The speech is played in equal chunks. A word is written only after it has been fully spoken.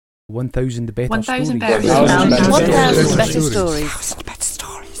1,000 better 1,000 stories. better 1,000 better stories. 1,000 better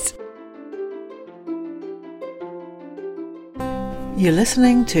stories. You're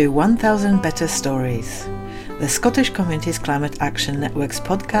listening to 1,000 Better Stories, the Scottish Communities Climate Action Network's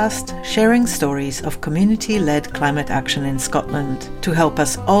podcast sharing stories of community-led climate action in Scotland to help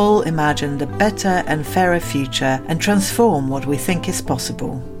us all imagine the better and fairer future and transform what we think is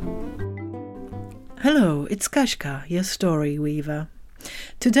possible. Hello, it's Kashka, your story weaver.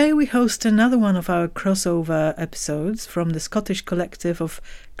 Today we host another one of our crossover episodes from the Scottish collective of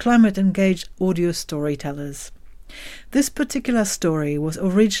climate-engaged audio storytellers. This particular story was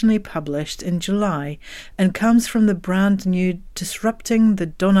originally published in July and comes from the brand new Disrupting the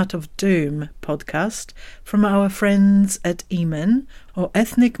Doughnut of Doom podcast from our friends at EMEN, or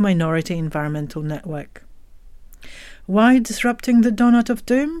Ethnic Minority Environmental Network. Why Disrupting the Doughnut of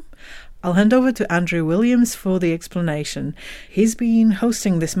Doom? I'll hand over to Andrew Williams for the explanation. He's been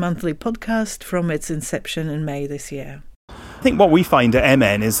hosting this monthly podcast from its inception in May this year. I think what we find at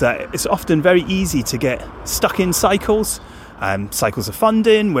MN is that it's often very easy to get stuck in cycles. Cycles of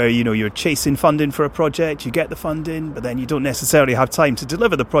funding where, you're chasing funding for a project, you get the funding, but then you don't necessarily have time to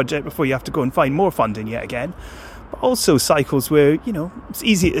deliver the project before you have to go and find more funding yet again. But also cycles where, it's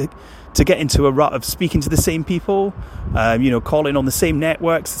easy to get into a rut of speaking to the same people, calling on the same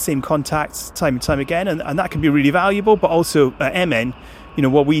networks, the same contacts time and time again, and that can be really valuable. But also at MN,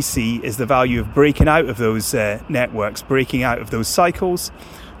 what we see is the value of breaking out of those networks, breaking out of those cycles,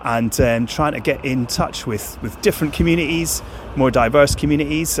 and trying to get in touch with different communities, more diverse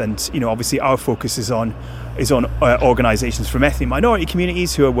communities. And obviously our focus is on organisations from ethnic minority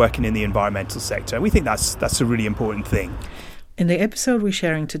communities who are working in the environmental sector. And we think that's a really important thing. In the episode we're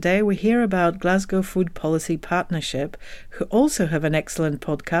sharing today, we hear about Glasgow Food Policy Partnership, who also have an excellent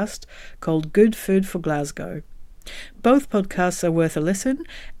podcast called Good Food for Glasgow. Both podcasts are worth a listen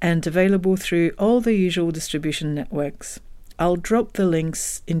and available through all the usual distribution networks. I'll drop the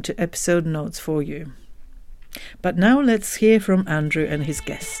links into episode notes for you. But now let's hear from Andrew and his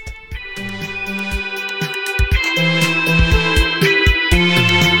guest.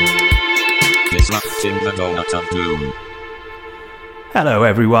 Disrupting the Doughnut of Doom. Hello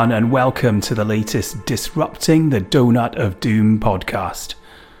everyone, and welcome to the latest Disrupting the Doughnut of Doom podcast.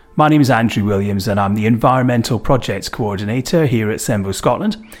 My name is Andrew Williams and I'm the Environmental Projects Coordinator here at Semvo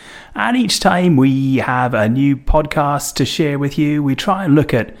Scotland. And each time we have a new podcast to share with you, we try and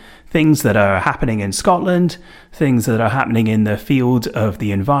look at things that are happening in Scotland, things that are happening in the field of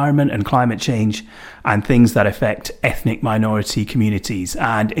the environment and climate change, and things that affect ethnic minority communities.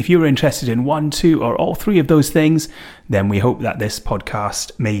 And if you're interested in one, two, or all three of those things, then we hope that this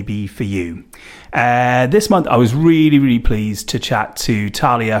podcast may be for you. This month, I was really pleased to chat to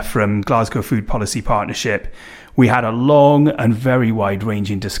Thalia from Glasgow Food Policy Partnership. We had a long and very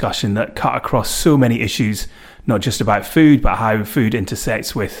wide-ranging discussion that cut across so many issues, not just about food, but how food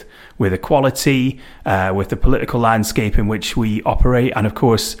intersects with equality, with the political landscape in which we operate, and of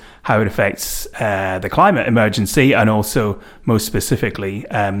course how it affects the climate emergency, and also most specifically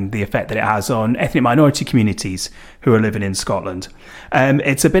the effect that it has on ethnic minority communities who are living in Scotland.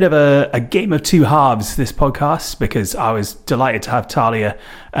 It's a bit of a game of two halves, this podcast, because I was delighted to have Thalia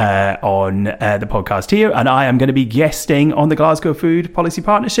on the podcast here, and I am going to be guesting on the Glasgow Food Policy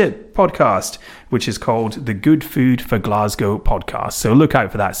Partnership podcast, which is called the Good Food for Glasgow podcast. So look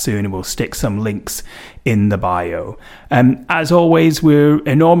out for that soon, and we'll stick some links in the bio. As always, we're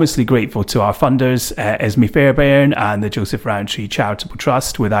enormously grateful to our funders, Esme Fairbairn and the Joseph Rowntree Charitable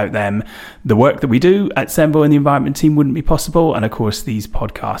Trust. Without them, the work that we do at Semvo and the environment team wouldn't be possible, and of course these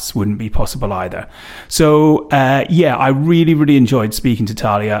podcasts wouldn't be possible either. So I really enjoyed speaking to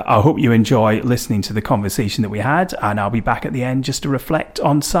Thalia. I hope you enjoy listening to the conversation that we had, and I'll be back at the end just to reflect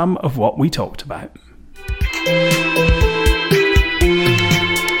on some of what we talked about.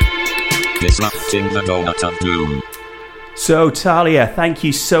 Disrupting the Doughnut of Doom. So Thalia, thank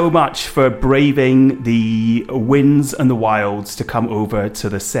you so much for braving the winds and the wilds to come over to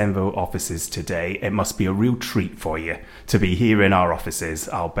the Semvo offices today. It must be a real treat for you to be here in our offices,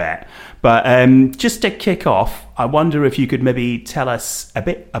 I'll bet. But just to kick off, I wonder if you could maybe tell us a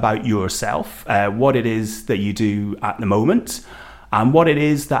bit about yourself, what it is that you do at the moment, and what it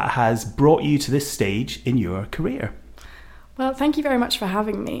is that has brought you to this stage in your career. Well, thank you very much for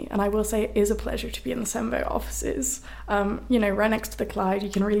having me, and I will say it is a pleasure to be in the Semvo offices. Right next to the cloud, you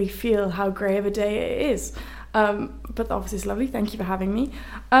can really feel how grey of a day it is. But the office is lovely, thank you for having me.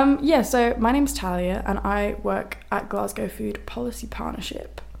 So my name's Thalia, and I work at Glasgow Food Policy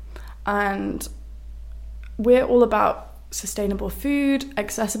Partnership. And we're all about sustainable food,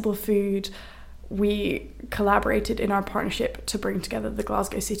 accessible food, we collaborated in our partnership to bring together the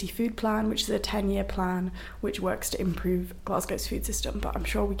Glasgow City Food Plan, which is a 10-year plan which works to improve Glasgow's food system. But I'm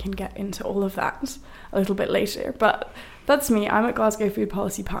sure we can get into all of that a little bit later. But that's me. I'm at Glasgow Food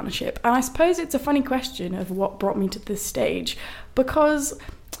Policy Partnership. And I suppose it's a funny question of what brought me to this stage, because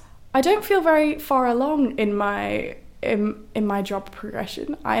I don't feel very far along in my job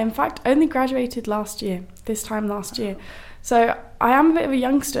progression. I, in fact, only graduated this time last year. So I am a bit of a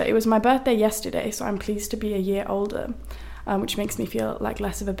youngster. It was my birthday yesterday, so I'm pleased to be a year older, which makes me feel like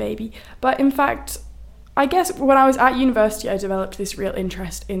less of a baby. But in fact, I guess when I was at university, I developed this real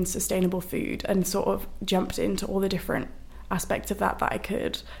interest in sustainable food and sort of jumped into all the different aspects of that I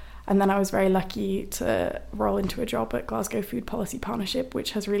could. And then I was very lucky to roll into a job at Glasgow Food Policy Partnership,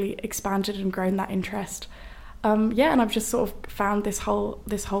 which has really expanded and grown that interest. And I've just sort of found this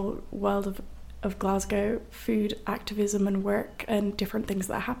whole world of Glasgow food activism and work and different things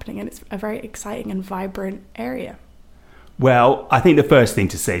that are happening, and it's a very exciting and vibrant area. Well, I think the first thing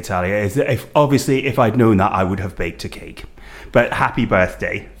to say, Thalia, is that if I'd known that, I would have baked a cake. But happy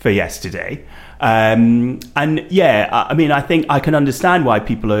birthday for yesterday. I think I can understand why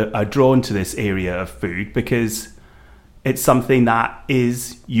people are drawn to this area of food, because it's something that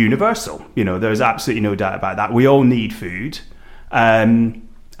is universal. You know, there's absolutely no doubt about that. We all need food.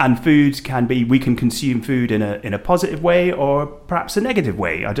 And food we can consume food in a positive way or perhaps a negative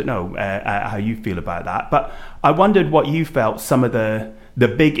way. I don't know how you feel about that. But I wondered what you felt some of the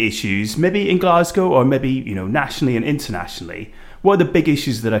big issues, maybe in Glasgow or maybe, nationally and internationally. What are the big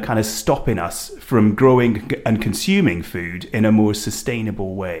issues that are kind of stopping us from growing and consuming food in a more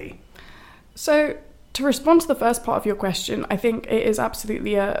sustainable way? So to respond to the first part of your question, I think it is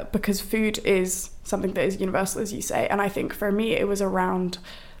absolutely because food is something that is universal, as you say. And I think for me, it was around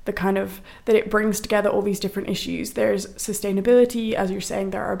the kind of that it brings together all these different issues. There's sustainability, as you're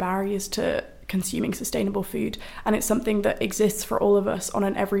saying, there are barriers to consuming sustainable food, and it's something that exists for all of us on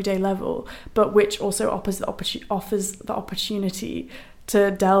an everyday level, but which also offers the opportunity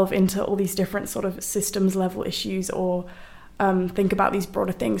to delve into all these different sort of systems level issues or think about these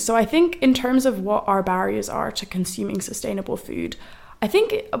broader things. So I think in terms of what our barriers are to consuming sustainable food, I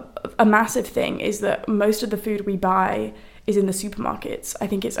think a massive thing is that most of the food we buy is in the supermarkets. I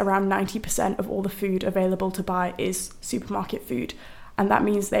think it's around 90% of all the food available to buy is supermarket food. And that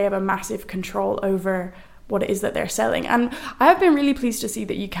means they have a massive control over what it is that they're selling. And I have been really pleased to see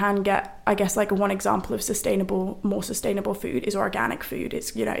that you can get, I guess, like one example of more sustainable food is organic food.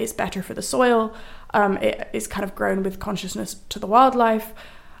 It's, it's better for the soil. It is kind of grown with consciousness to the wildlife.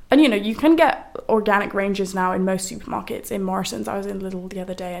 And, you can get organic ranges now in most supermarkets. In Morrison's, I was in Lidl the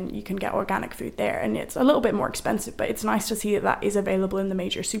other day, and you can get organic food there. And it's a little bit more expensive, but it's nice to see that is available in the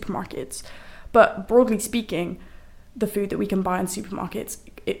major supermarkets. But broadly speaking, the food that we can buy in supermarkets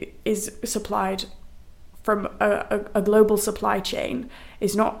is supplied from a global supply chain.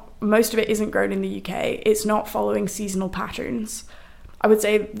 Most of it isn't grown in the UK. It's not following seasonal patterns. I would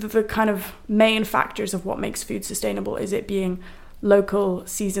say the kind of main factors of what makes food sustainable is it being local,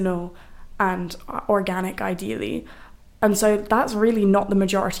 seasonal, and organic, ideally. And so that's really not the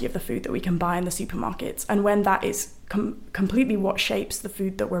majority of the food that we can buy in the supermarkets. And when that is completely what shapes the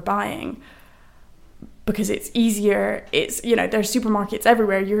food that we're buying, because it's easier, there's supermarkets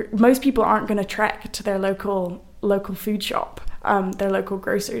everywhere. Most people aren't going to trek to their local food shop, their local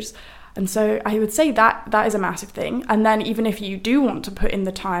grocers. And so I would say that is a massive thing. And then even if you do want to put in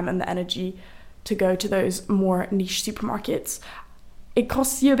the time and the energy to go to those more niche supermarkets, it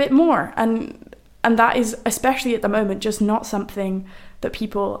costs you a bit more. And that is, especially at the moment, just not something that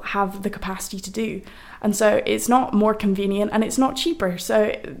people have the capacity to do. And so it's not more convenient and it's not cheaper.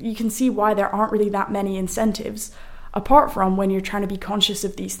 So you can see why there aren't really that many incentives, apart from when you're trying to be conscious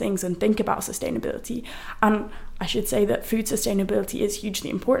of these things and think about sustainability. And I should say that food sustainability is hugely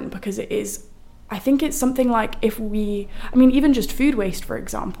important, because I think it's something like even just food waste, for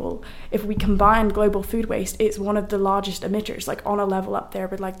example, if we combine global food waste, it's one of the largest emitters, like on a level up there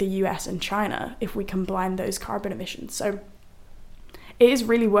with like the US and China, if we combine those carbon emissions. So it is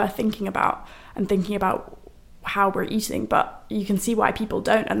really worth thinking about how we're eating, but you can see why people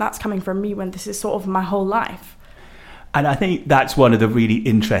don't. And that's coming from me when this is sort of my whole life. And I think that's one of the really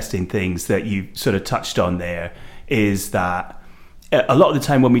interesting things that you sort of touched on there, is that a lot of the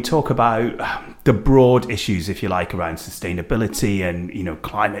time when we talk about the broad issues, if you like, around sustainability and,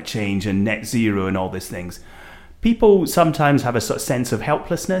 climate change and net zero and all these things, people sometimes have a sort of sense of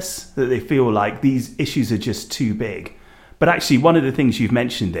helplessness, that they feel like these issues are just too big. But actually, one of the things you've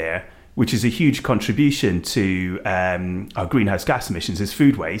mentioned there, which is a huge contribution to our greenhouse gas emissions, is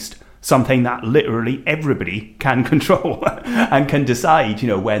food waste. something that literally everybody can control and can decide,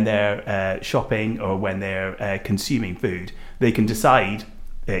 when they're shopping or when they're consuming food. They can decide,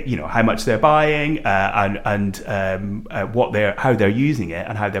 how much they're buying and how they're using it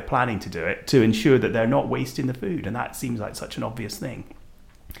and how they're planning to do it to ensure that they're not wasting the food. And that seems like such an obvious thing.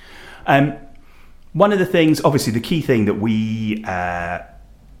 One of the things, obviously, the key thing that we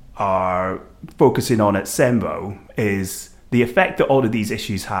are focusing on at Sembo is the effect that all of these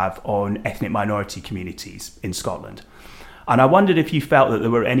issues have on ethnic minority communities in Scotland. And I wondered if you felt that there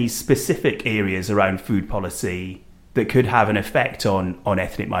were any specific areas around food policy that could have an effect on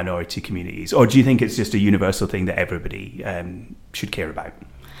ethnic minority communities, or do you think it's just a universal thing that everybody should care about?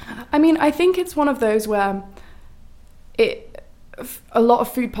 I mean, I think it's one of those where a lot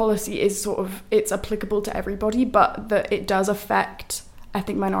of food policy is it's applicable to everybody, but that it does affect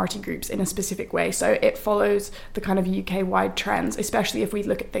ethnic minority groups in a specific way. So it follows the kind of UK-wide trends, especially if we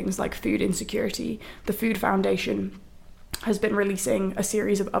look at things like food insecurity. The Food Foundation has been releasing a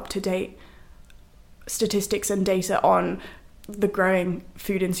series of up-to-date statistics and data on the growing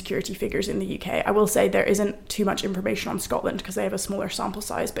food insecurity figures in the UK. I will say there isn't too much information on Scotland because they have a smaller sample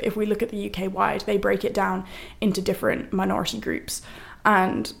size, but if we look at the UK-wide, they break it down into different minority groups.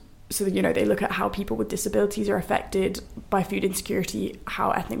 And so, they look at how people with disabilities are affected by food insecurity,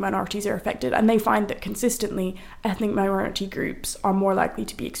 how ethnic minorities are affected, and they find that consistently ethnic minority groups are more likely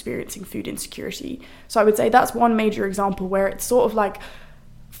to be experiencing food insecurity. So I would say that's one major example where it's sort of like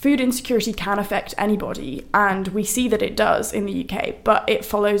food insecurity can affect anybody, and we see that it does in the UK, but it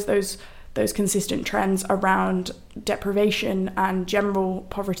follows those consistent trends around deprivation and general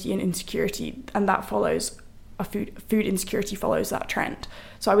poverty and insecurity, and that follows food insecurity follows that trend.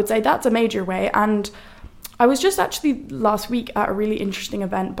 So I would say that's a major way. And I was just actually last week at a really interesting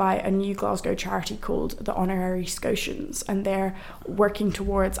event by a new Glasgow charity called the Honorary Scotians, and they're working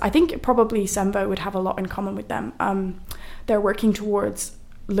towards, I think probably Sembo would have a lot in common with them. They're working towards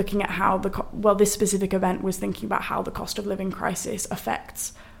looking at how this specific event was thinking about how the cost of living crisis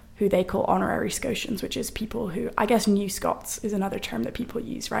affects who they call Honorary Scotians, which is people who, I guess New Scots is another term that people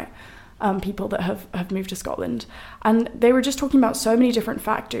use, right? People that have moved to Scotland. And they were just talking about so many different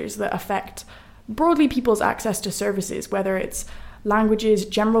factors that affect broadly people's access to services, whether it's languages,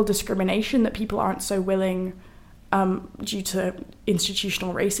 general discrimination, that people aren't so willing due to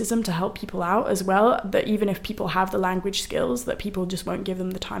institutional racism to help people out as well, that even if people have the language skills, that people just won't give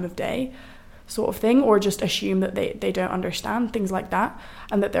them the time of day sort of thing, or just assume that they don't understand, things like that.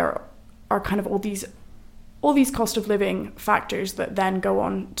 And that there are kind of all these cost of living factors that then go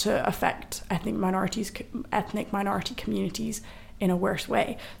on to affect ethnic minority communities in a worse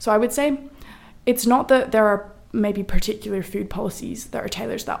way. So I would say it's not that there are maybe particular food policies that are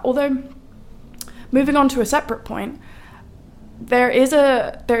tailored to that. Although, moving on to a separate point, there is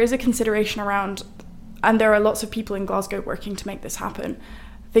a consideration around, and there are lots of people in Glasgow working to make this happen,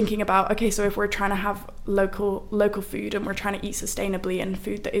 thinking about, okay, so if we're trying to have local food and we're trying to eat sustainably and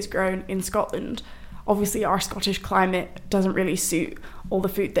food that is grown in Scotland, obviously our Scottish climate doesn't really suit all the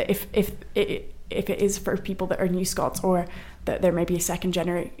food that if it is for people that are New Scots, or that there may be second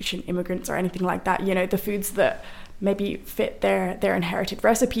generation immigrants or anything like that, the foods that maybe fit their inherited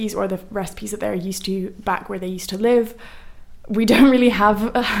recipes or the recipes that they're used to back where they used to live. We don't really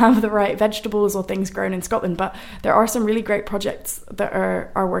have the right vegetables or things grown in Scotland, but there are some really great projects that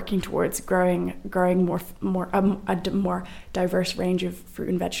are working towards growing a more diverse range of fruit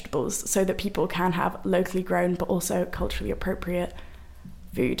and vegetables, so that people can have locally grown but also culturally appropriate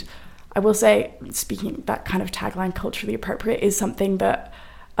food. I will say, speaking that kind of tagline, culturally appropriate, is something that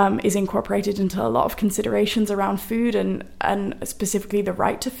is incorporated into a lot of considerations around food, and specifically the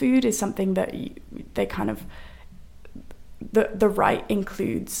right to food is something that they kind of. The right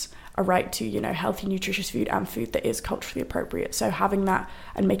includes a right to, healthy, nutritious food and food that is culturally appropriate. So having that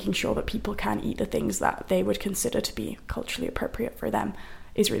and making sure that people can eat the things that they would consider to be culturally appropriate for them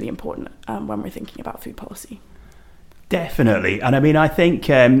is really important when we're thinking about food policy. Definitely. And I mean, I think,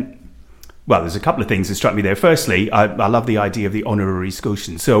 there's a couple of things that struck me there. Firstly, I love the idea of the Honorary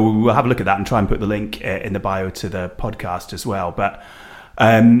Scotians. So we'll have a look at that and try and put the link in the bio to the podcast as well. But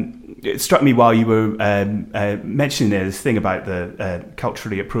it struck me while you were mentioning this thing about the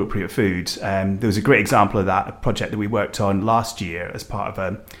culturally appropriate food. There was a great example of that, a project that we worked on last year as part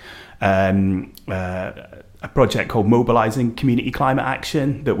of a project called Mobilising Community Climate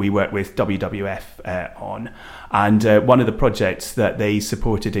Action that we worked with WWF on. And one of the projects that they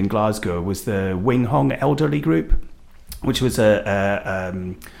supported in Glasgow was the Wing Hong Elderly Group, which was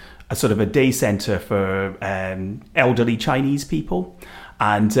a sort of a day centre for elderly Chinese people.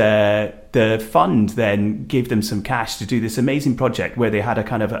 And the fund then gave them some cash to do this amazing project where they had a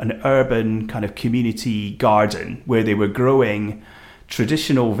kind of an urban kind of community garden where they were growing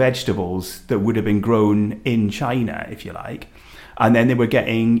traditional vegetables that would have been grown in China, if you like. And then they were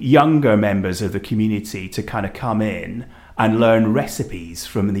getting younger members of the community to kind of come in and learn recipes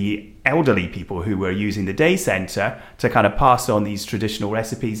from the elderly people who were using the day centre to kind of pass on these traditional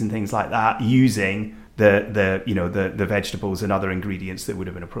recipes and things like that using the vegetables and other ingredients that would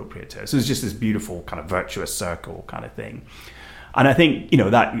have been appropriate to it. So it's just this beautiful kind of virtuous circle kind of thing. And I think,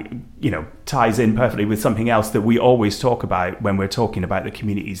 that ties in perfectly with something else that we always talk about when we're talking about the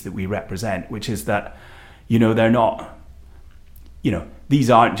communities that we represent, which is that, they're not,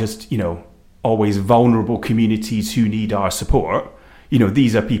 these aren't just, always vulnerable communities who need our support.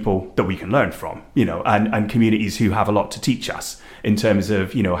 These are people that we can learn from, and communities who have a lot to teach us in terms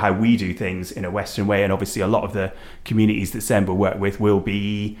of, how we do things in a Western way. And obviously a lot of the communities that Sem will work with will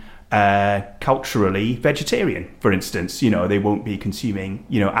be culturally vegetarian, for instance. They won't be consuming,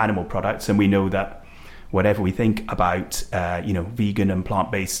 animal products. And we know that whatever we think about, vegan and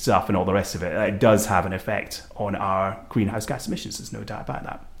plant-based stuff and all the rest of it, it does have an effect on our greenhouse gas emissions. There's no doubt about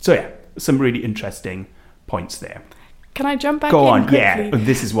that. So yeah, some really interesting points there. Can I jump back Go in on, quickly? yeah,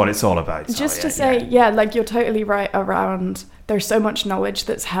 this is what it's all about. Just to say, you're totally right around there's so much knowledge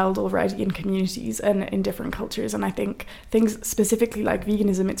that's held already in communities and in different cultures. And I think things specifically like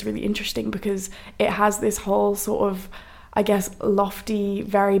veganism, it's really interesting because it has this whole sort of, I guess, lofty,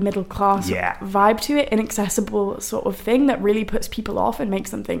 very middle class vibe to it, inaccessible sort of thing that really puts people off and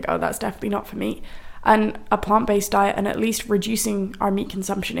makes them think, oh, that's definitely not for me. And a plant-based diet and at least reducing our meat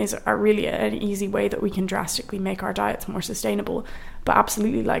consumption is really an easy way that we can drastically make our diets more sustainable. But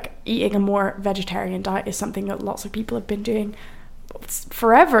absolutely, like, eating a more vegetarian diet is something that lots of people have been doing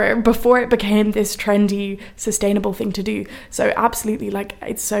forever before it became this trendy, sustainable thing to do. So absolutely, like,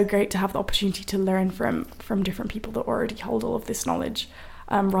 it's so great to have the opportunity to learn from different people that already hold all of this knowledge.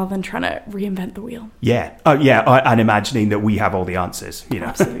 Rather than trying to reinvent the wheel. Yeah. Oh, yeah. And imagining that we have all the answers,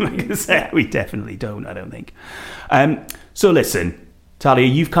 Absolutely. We definitely don't, I don't think. So listen, Thalia,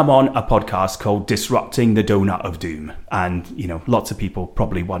 you've come on a podcast called Disrupting the Doughnut of Doom. And, lots of people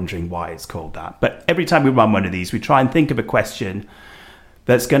probably wondering why it's called that. But every time we run one of these, we try and think of a question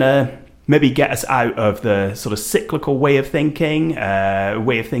that's going to maybe get us out of the sort of cyclical way of thinking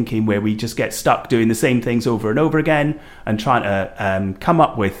where we just get stuck doing the same things over and over again, and trying to come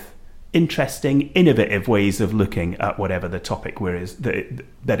up with interesting, innovative ways of looking at whatever the topic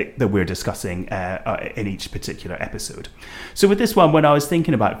that we're discussing in each particular episode. So with this one, when I was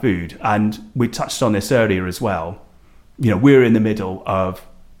thinking about food, and we touched on this earlier as well, we're in the middle of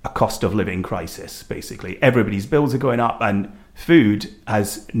a cost of living crisis, basically. Everybody's bills are going up, and food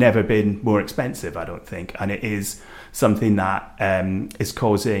has never been more expensive, I don't think. And it is something that is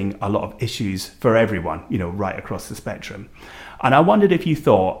causing a lot of issues for everyone, right across the spectrum. And I wondered if you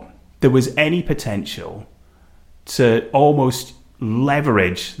thought there was any potential to almost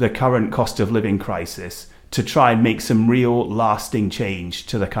leverage the current cost of living crisis to try and make some real lasting change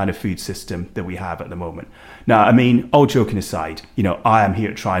to the kind of food system that we have at the moment. Now, I mean, all joking aside, I am here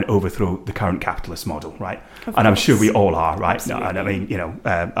to try and overthrow the current capitalist model, right? And I'm sure we all are, right? Absolutely. And I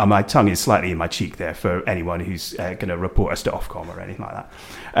mean, my tongue is slightly in my cheek there for anyone who's going to report us to Ofcom or anything like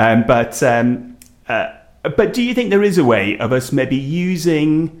that. But do you think there is a way of us maybe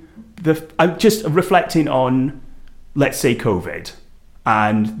using just reflecting on, let's say, COVID,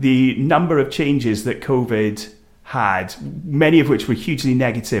 and the number of changes that COVID had, many of which were hugely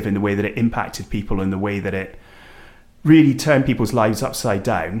negative in the way that it impacted people and the way that it really turned people's lives upside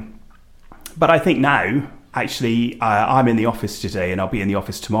down. But I think now, actually, I'm in the office today and I'll be in the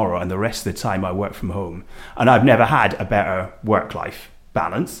office tomorrow, and the rest of the time I work from home. And I've never had a better work-life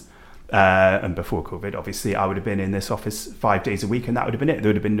balance. And before COVID, obviously, I would have been in this office 5 days a week, and that would have been it. There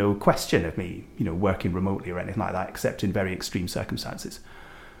would have been no question of me, working remotely or anything like that, except in very extreme circumstances.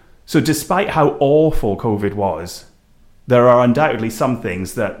 So despite how awful COVID was, there are undoubtedly some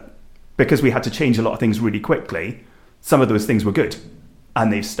things that, because we had to change a lot of things really quickly, some of those things were good,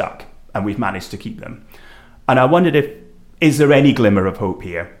 and they've stuck, and we've managed to keep them. And I wondered is there any glimmer of hope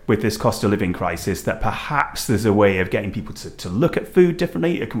here with this cost of living crisis, that perhaps there's a way of getting people to look at food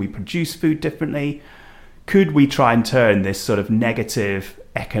differently? Or can we produce food differently? Could we try and turn this sort of negative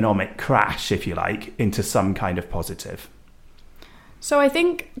economic crash, if you like, into some kind of positive? So I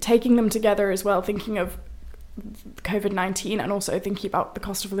think taking them together as well, thinking of COVID-19 and also thinking about the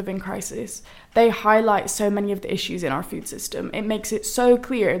cost of living crisis, they highlight so many of the issues in our food system. It makes it so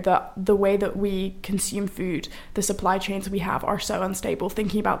clear that the way that we consume food, the supply chains we have, are so unstable.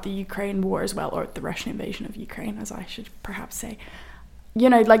 Thinking about the Ukraine war as well, or the Russian invasion of Ukraine, as I should perhaps say. you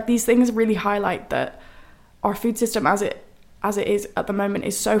know, like these things really highlight that our food system as it is at the moment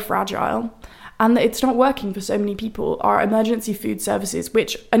is so fragile, and that it's not working for so many people. Our emergency food services,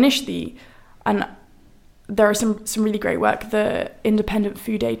 which initially, and there are some really great work, the Independent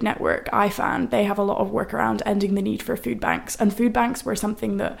Food Aid Network, I found, they have a lot of work around ending the need for food banks. And food banks were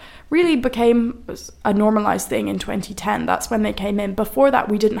something that really became a normalised thing in 2010. That's when they came in. Before that,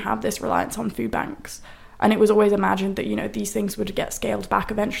 we didn't have this reliance on food banks. And it was always imagined that, you know, these things would get scaled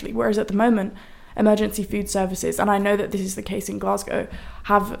back eventually. Whereas at the moment, emergency food services, and I know that this is the case in Glasgow,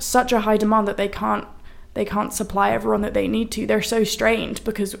 have such a high demand that they can't supply everyone that they need to. They're so strained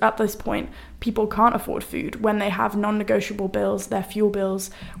because at this point people can't afford food when they have non-negotiable bills, their fuel bills,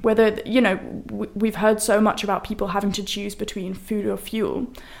 whether, you know, we've heard so much about people having to choose between food or fuel.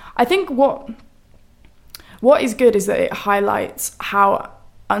 I think what is good is that it highlights how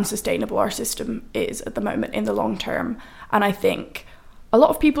unsustainable our system is at the moment in the long term. And I think a lot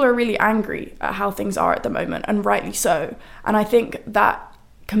of people are really angry at how things are at the moment, and rightly so. And I think that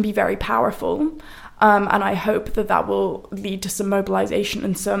can be very powerful. And I hope that will lead to some mobilisation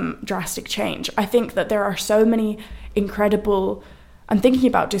and some drastic change. I think that there are so many incredible, and thinking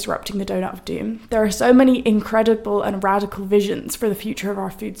about disrupting the Doughnut of Doom, there are so many incredible and radical visions for the future of our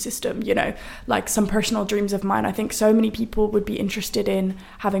food system, you know, like some personal dreams of mine. I think so many people would be interested in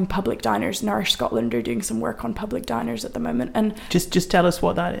having public diners. Nourish Scotland are doing some work on public diners at the moment. And just tell us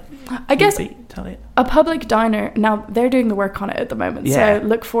what that is. I guess Thalia. A public diner, now they're doing the work on it at the moment. Yeah. So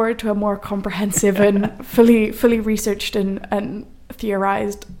look forward to a more comprehensive and fully researched and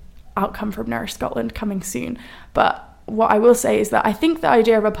theorised outcome from Nourish Scotland coming soon. But what I will say is that I think the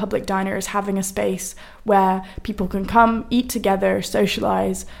idea of a public diner is having a space where people can come, eat together,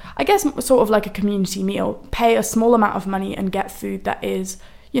 socialise, I guess sort of like a community meal, pay a small amount of money and get food that is,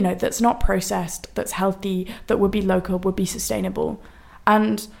 you know, that's not processed, that's healthy, that would be local, would be sustainable.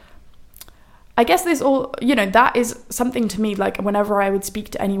 And I guess this all, you know, that is something to me, like whenever I would speak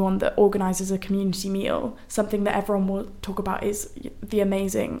to anyone that organises a community meal, something that everyone will talk about is the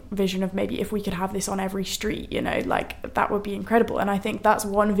amazing vision of maybe if we could have this on every street, you know, like that would be incredible. And I think that's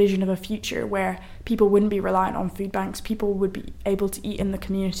one vision of a future where people wouldn't be reliant on food banks. People would be able to eat in the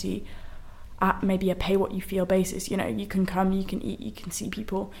community at maybe a pay what you feel basis. You know, you can come, you can eat, you can see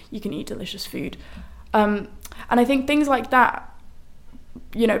people, you can eat delicious food. And I think things like that,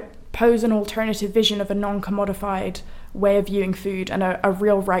 you know, pose an alternative vision of a non-commodified way of viewing food and a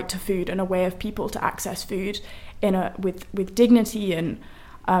real right to food and a way of people to access food with dignity. And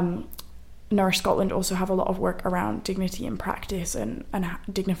Nourish Scotland also have a lot of work around dignity in practice and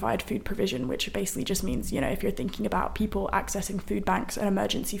dignified food provision, which basically just means, you know, if you're thinking about people accessing food banks and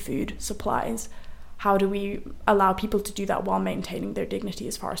emergency food supplies, how do we allow people to do that while maintaining their dignity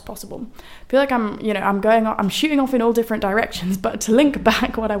as far as possible? I feel like I'm shooting off in all different directions, but to link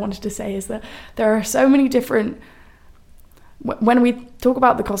back, what I wanted to say is that there are so many different, when we talk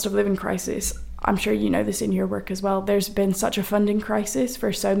about the cost of living crisis, I'm sure you know this in your work as well, there's been such a funding crisis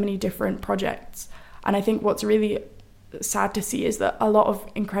for so many different projects. And I think what's really sad to see is that a lot of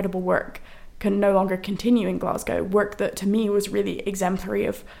incredible work can no longer continue in Glasgow, work that to me was really exemplary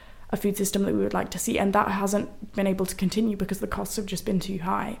of a food system that we would like to see, and that hasn't been able to continue because the costs have just been too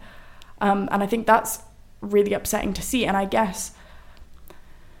high. And I think that's really upsetting to see. And I guess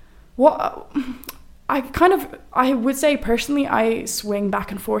what I would say personally, I swing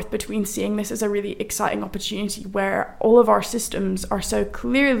back and forth between seeing this as a really exciting opportunity where all of our systems are so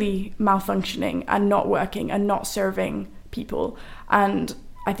clearly malfunctioning and not working and not serving people. And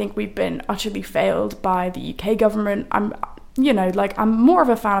I think we've been utterly failed by the UK government. I'm more of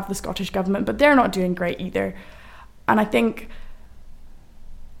a fan of the Scottish government, but they're not doing great either. And I think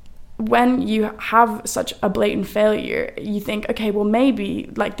when you have such a blatant failure, you think, okay, well,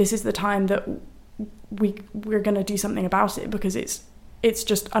 maybe like this is the time that we're going to do something about it, because it's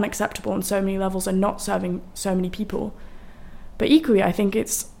just unacceptable on so many levels and not serving so many people. But equally, I think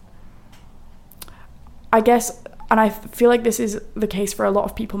and I feel like this is the case for a lot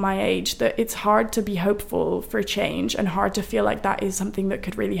of people my age, that it's hard to be hopeful for change and hard to feel like that is something that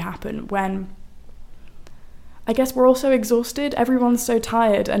could really happen when I guess we're all so exhausted, everyone's so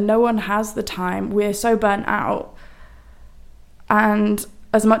tired and no one has the time, we're so burnt out. And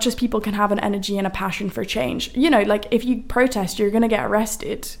as much as people can have an energy and a passion for change, you know, like if you protest, you're going to get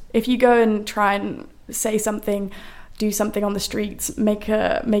arrested. If you go and try and say something, do something on the streets, make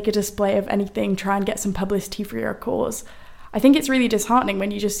a display of anything, try and get some publicity for your cause, I think it's really disheartening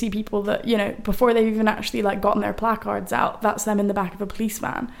when you just see people that, you know, before they've even actually like gotten their placards out, that's them in the back of a police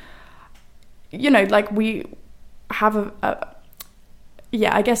van. You know, like we have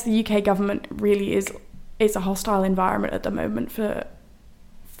I guess the UK government really is a hostile environment at the moment for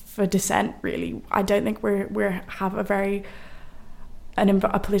a dissent, really. I don't think we have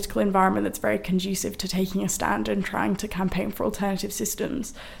a political environment that's very conducive to taking a stand and trying to campaign for alternative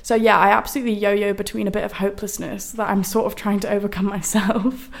systems. So yeah, I absolutely yo-yo between a bit of hopelessness that I'm sort of trying to overcome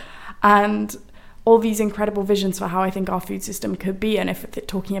myself and all these incredible visions for how I think our food system could be. And if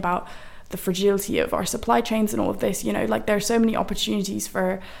talking about the fragility of our supply chains and all of this, you know, like there are so many opportunities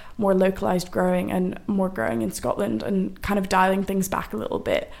for more localized growing and more growing in Scotland and kind of dialing things back a little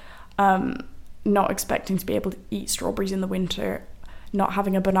bit, not expecting to be able to eat strawberries in the winter, not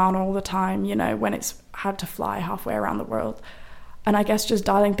having a banana all the time, you know, when it's had to fly halfway around the world. And I guess just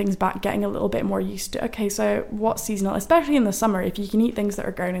dialing things back, getting a little bit more used to, okay, so what's seasonal, especially in the summer, if you can eat things that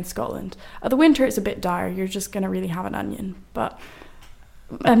are grown in Scotland. The winter, it's a bit dire. You're just going to really have an onion.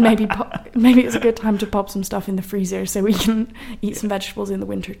 And maybe it's a good time to pop some stuff in the freezer so we can eat some vegetables in the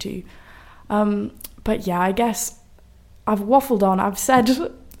winter too. But yeah, I guess I've waffled on. I've said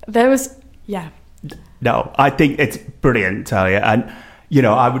there was, yeah. No, I think it's brilliant, Thalia. And, you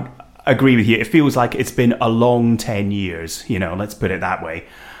know, I would agree with you. It feels like it's been a long 10 years, you know, let's put it that way.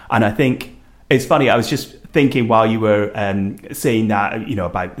 And I think it's funny, I was just thinking while you were saying that, you know,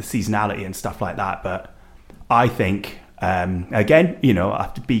 about the seasonality and stuff like that. But I think, again, you know, I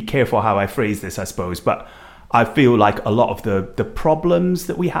have to be careful how I phrase this, I suppose. But I feel like a lot of the problems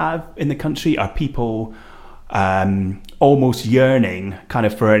that we have in the country are people almost yearning kind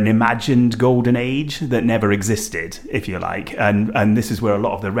of for an imagined golden age that never existed, if you like. And this is where a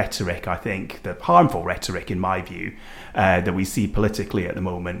lot of the rhetoric, I think, the harmful rhetoric, in my view, that we see politically at the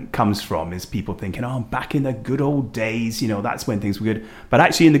moment comes from, is people thinking, oh, back in the good old days, you know, that's when things were good. But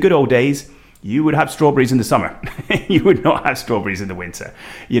actually in the good old days, you would have strawberries in the summer. You would not have strawberries in the winter,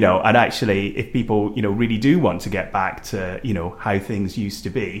 you know. And actually, if people, you know, really do want to get back to, you know, how things used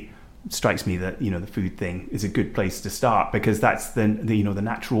to be, it strikes me that, you know, the food thing is a good place to start, because that's the you know, the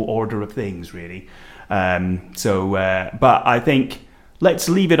natural order of things, really. But I think let's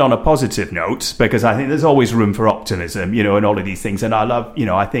leave it on a positive note, because I think there's always room for optimism, you know, in all of these things. And I love, you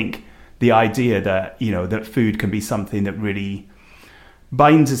know, I think the idea that, you know, that food can be something that really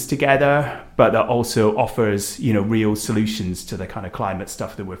binds us together, but that also offers, you know, real solutions to the kind of climate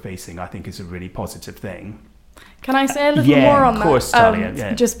stuff that we're facing, I think is a really positive thing. Can I say a little more on that? Yeah, of course,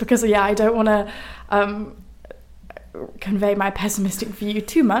 Thalia. Just because, yeah, I don't want to convey my pessimistic view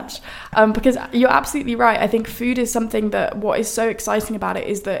too much, because you're absolutely right. I think food is something that, what is so exciting about it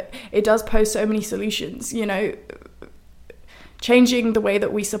is that it does pose so many solutions, you know, changing the way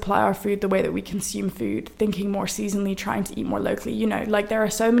that we supply our food, the way that we consume food, thinking more seasonally, trying to eat more locally, you know, like there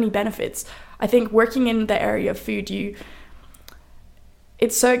are so many benefits. I think working in the area of food,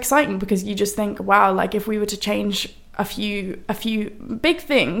 it's so exciting because you just think, wow, like if we were to change a few big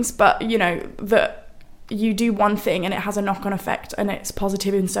things, but you know, that you do one thing and it has a knock-on effect and it's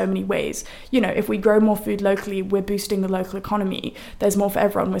positive in so many ways. You know, if we grow more food locally, we're boosting the local economy. There's more for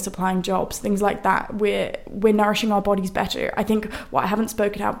everyone. We're supplying jobs, things like that. We're nourishing our bodies better. I think what I haven't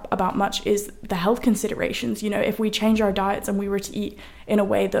spoken about much is the health considerations. You know, if we change our diets and we were to eat in a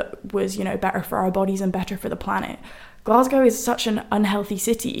way that was, you know, better for our bodies and better for the planet. Glasgow is such an unhealthy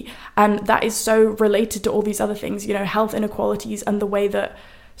city, and that is so related to all these other things, you know, health inequalities and the way that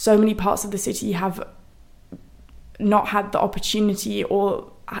so many parts of the city have not had the opportunity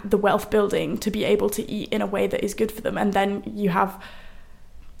or the wealth building to be able to eat in a way that is good for them. And then you have,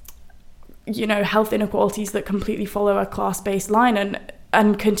 you know, health inequalities that completely follow a class-based line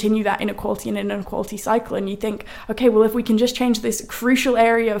and continue that inequality and inequality cycle. And you think, okay, well, if we can just change this crucial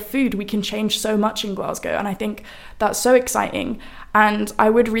area of food, we can change so much in Glasgow. And I think that's so exciting. And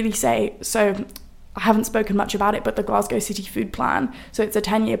I would really say, so I haven't spoken much about it, but the Glasgow City Food Plan. So it's a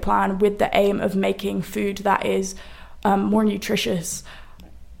 10-year plan with the aim of making food that is more nutritious.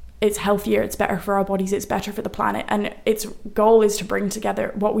 It's healthier, it's better for our bodies, it's better for the planet. And its goal is to bring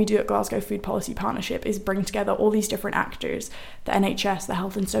together, what we do at Glasgow Food Policy Partnership is bring together all these different actors, the NHS, the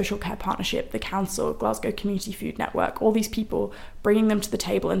Health and Social Care Partnership, the Council, Glasgow Community Food Network, all these people, bringing them to the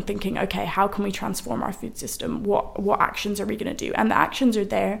table and thinking, okay, how can we transform our food system? What actions are we going to do? And the actions are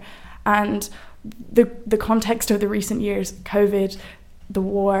there. And the context of the recent years, COVID, the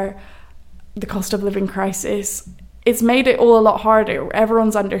war, the cost of living crisis, it's made it all a lot harder.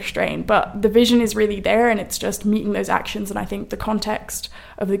 Everyone's under strain, but the vision is really there, and it's just meeting those actions. And I think the context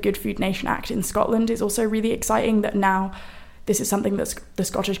of the Good Food Nation Act in Scotland is also really exciting, that now this is something that the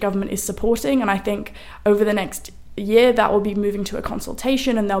Scottish Government is supporting. And I think over the next year that will be moving to a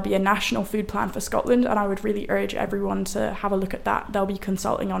consultation, and there'll be a national food plan for Scotland. And I would really urge everyone to have a look at that. They'll be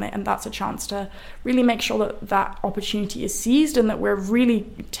consulting on it, and that's a chance to really make sure that that opportunity is seized and that we're really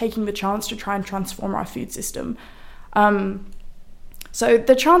taking the chance to try and transform our food system. So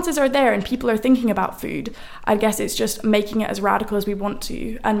the chances are there and people are thinking about food. I guess it's just making it as radical as we want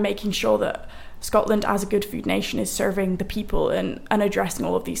to and making sure that Scotland as a good food nation is serving the people and addressing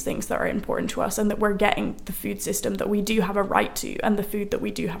all of these things that are important to us, and that we're getting the food system that we do have a right to and the food that we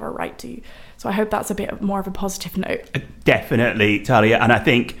do have a right to. So I hope that's a bit more of a positive note. Definitely, Thalia. And I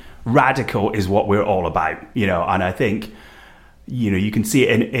think radical is what we're all about, and I think, you can see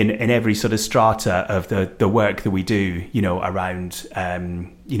it in every sort of strata of the work that we do, around,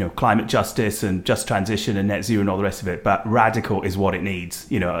 climate justice and just transition and net zero and all the rest of it. But radical is what it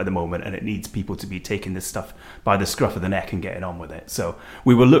needs, at the moment. And it needs people to be taking this stuff by the scruff of the neck and getting on with it. So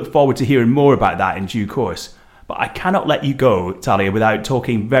we will look forward to hearing more about that in due course. But I cannot let you go, Thalia, without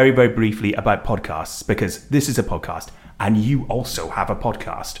talking very, very briefly about podcasts, because this is a podcast and you also have a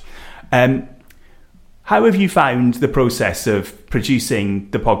podcast. How have you found the process of producing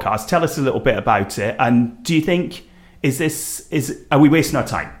the podcast? Tell us a little bit about it. And do you think, are we wasting our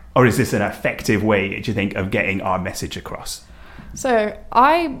time? Or is this an effective way, do you think, of getting our message across? So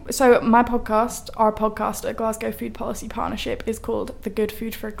my podcast, our podcast at Glasgow Food Policy Partnership, is called the Good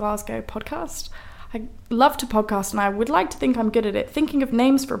Food for Glasgow podcast. I love to podcast and I would like to think I'm good at it. Thinking of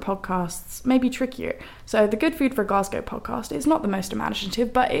names for podcasts may be trickier. So the Good Food for Glasgow podcast is not the most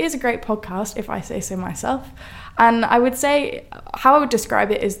imaginative, but it is a great podcast if I say so myself. And I would say how I would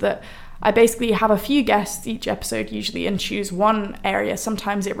describe it is that I basically have a few guests each episode usually and choose one area.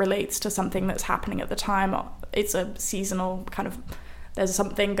 Sometimes it relates to something that's happening at the time. It's a seasonal kind of, there's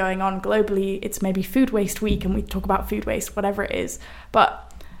something going on globally. It's maybe Food Waste Week and we talk about food waste, whatever it is. But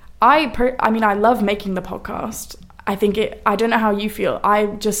I love making the podcast. I don't know how you feel.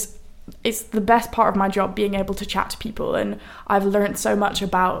 It's the best part of my job, being able to chat to people. And I've learned so much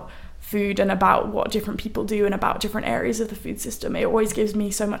about food and about what different people do and about different areas of the food system. It always gives me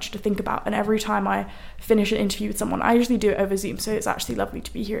so much to think about. And every time I finish an interview with someone, I usually do it over Zoom. So it's actually lovely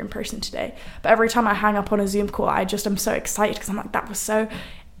to be here in person today. But every time I hang up on a Zoom call, I'm so excited because I'm like, that was so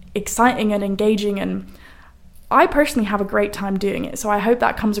exciting and engaging, and I personally have a great time doing it, so I hope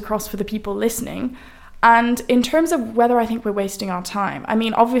that comes across for the people listening. And in terms of whether I think we're wasting our time,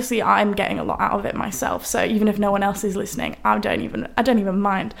 obviously I'm getting a lot out of it myself, so even if no one else is listening, I don't even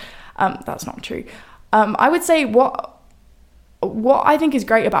mind. That's not true. I would say what I think is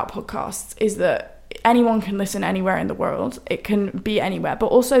great about podcasts is that anyone can listen anywhere in the world. It can be anywhere, but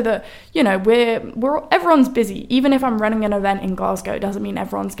also that, everyone's busy. Even if I'm running an event in Glasgow, it doesn't mean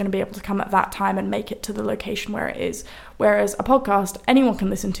everyone's going to be able to come at that time and make it to the location where it is. Whereas a podcast, anyone can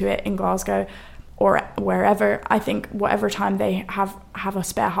listen to it in Glasgow or wherever. I think whatever time they have a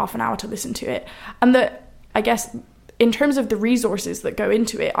spare half an hour to listen to it. And that, I guess, in terms of the resources that go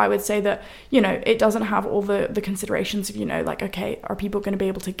into it, I would say that, it doesn't have all the considerations of, okay, are people going to be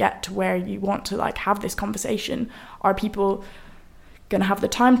able to get to where you want to have this conversation? Are people going to have the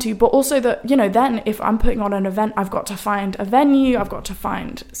time to? But also that, then if I'm putting on an event, I've got to find a venue, I've got to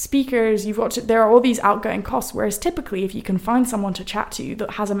find speakers, there are all these outgoing costs. Whereas typically if you can find someone to chat to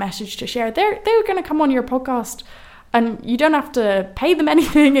that has a message to share, they're going to come on your podcast. And you don't have to pay them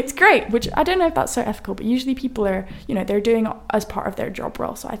anything. It's great, which I don't know if that's so ethical, but usually people are, they're doing it as part of their job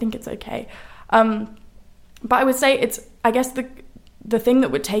role. So I think it's okay. But I would say I guess the thing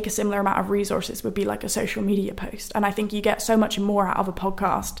that would take a similar amount of resources would be like a social media post. And I think you get so much more out of a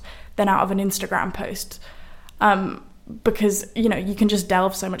podcast than out of an Instagram post. Because, you can just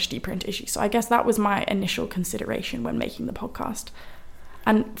delve so much deeper into issues. So I guess that was my initial consideration when making the podcast.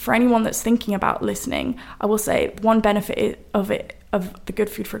 And for anyone that's thinking about listening, I will say one benefit of the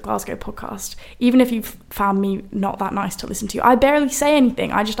Good Food for Glasgow podcast, even if you've found me not that nice to listen to, I barely say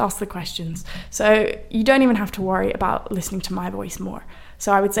anything. I just ask the questions. So you don't even have to worry about listening to my voice more.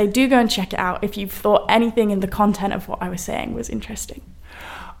 So I would say do go and check it out if you've thought anything in the content of what I was saying was interesting.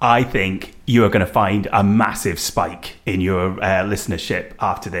 I think you are going to find a massive spike in your listenership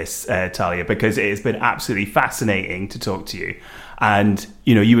after this, Thalia, because it has been absolutely fascinating to talk to you. And,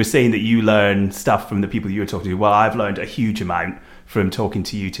 you were saying that you learn stuff from the people you were talking to. Well, I've learned a huge amount from talking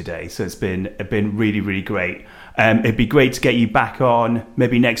to you today. So it's been really, really great. It'd be great to get you back on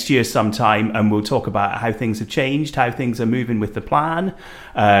maybe next year sometime, and we'll talk about how things have changed, how things are moving with the plan,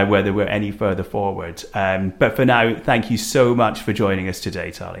 whether we're any further forward. But for now, thank you so much for joining us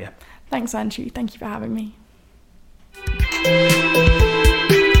today, Thalia. Thanks, Andrew. Thank you for having me.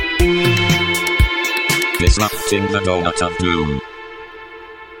 Disrupting the Doughnut of Doom.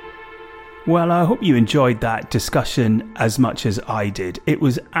 Well, I hope you enjoyed that discussion as much as I did. It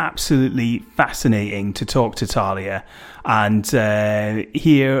was absolutely fascinating to talk to Thalia and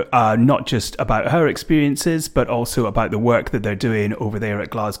hear not just about her experiences, but also about the work that they're doing over there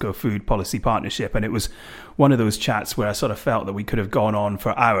at Glasgow Food Policy Partnership. And it was one of those chats where I sort of felt that we could have gone on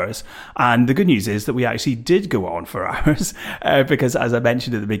for hours. And the good news is that we actually did go on for hours because, as I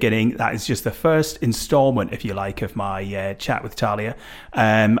mentioned at the beginning, that is just the first installment, if you like, of my chat with Thalia.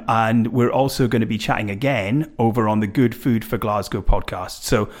 And we're also going to be chatting again over on the Good Food for Glasgow podcast.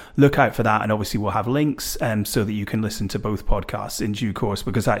 So look out for that. And obviously we'll have links so that you can listen to both podcasts in due course,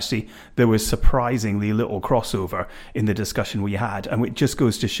 because actually there was surprisingly little crossover in the discussion we had. And it just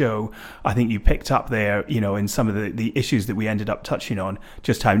goes to show, I think you picked up there, in some of the issues that we ended up touching on,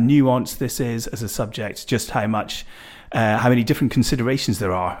 just how nuanced this is as a subject, just how many different considerations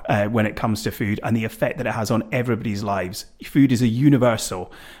there are when it comes to food and the effect that it has on everybody's lives. Food is a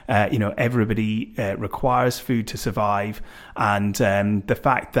universal. Everybody requires food to survive. And the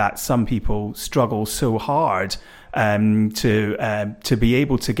fact that some people struggle so hard to be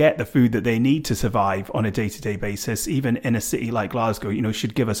able to get the food that they need to survive on a day-to-day basis, even in a city like Glasgow,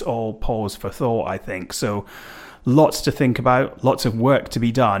 should give us all pause for thought, I think. So lots to think about, lots of work to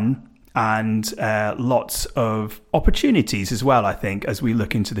be done, and lots of opportunities as well, I think, as we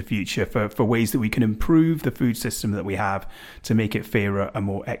look into the future for ways that we can improve the food system that we have to make it fairer and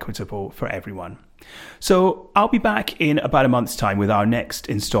more equitable for everyone. So I'll be back in about a month's time with our next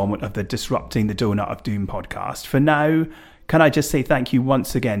instalment of the Disrupting the Doughnut of Doom podcast. For now, can I just say thank you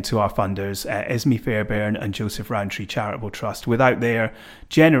once again to our funders, Esme Fairbairn and Joseph Rowntree Charitable Trust. Without their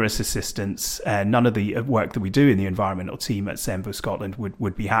generous assistance, none of the work that we do in the environmental team at Semvo Scotland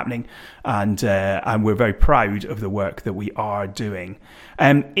would be happening. And we're very proud of the work that we are doing.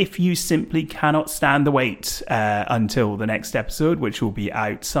 If you simply cannot stand the wait until the next episode, which will be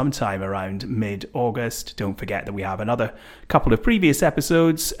out sometime around mid-August, don't forget that we have another couple of previous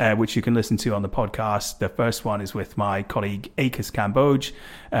episodes, which you can listen to on the podcast. The first one is with my colleague Akis Cambodge,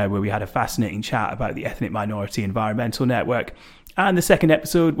 where we had a fascinating chat about the Ethnic Minority Environmental Network. And the second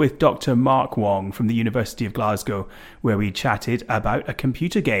episode with Dr. Mark Wong from the University of Glasgow, where we chatted about a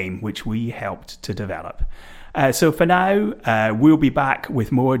computer game which we helped to develop. So for now, we'll be back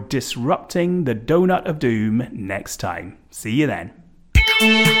with more Disrupting the Doughnut of Doom next time. See you then.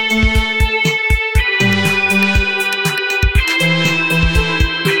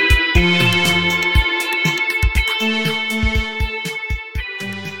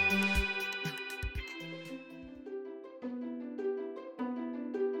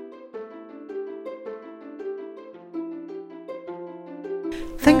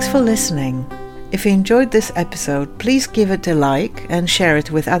 Thanks for listening. If you enjoyed this episode, please give it a like and share it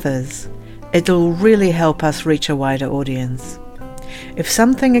with others. It'll really help us reach a wider audience. If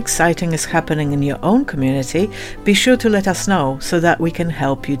something exciting is happening in your own community, be sure to let us know so that we can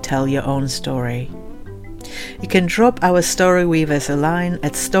help you tell your own story. You can drop our story weavers a line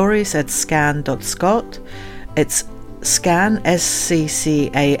at stories@scan.scot. It's scan,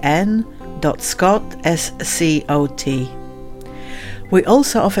 SCCAN, .scot, SCOT. We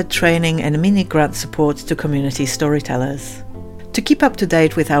also offer training and mini grant support to community storytellers. To keep up to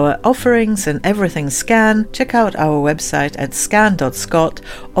date with our offerings and everything Scan, check out our website at scan.scot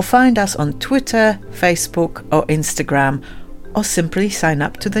or find us on Twitter, Facebook or Instagram, or simply sign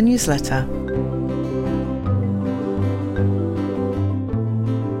up to the newsletter.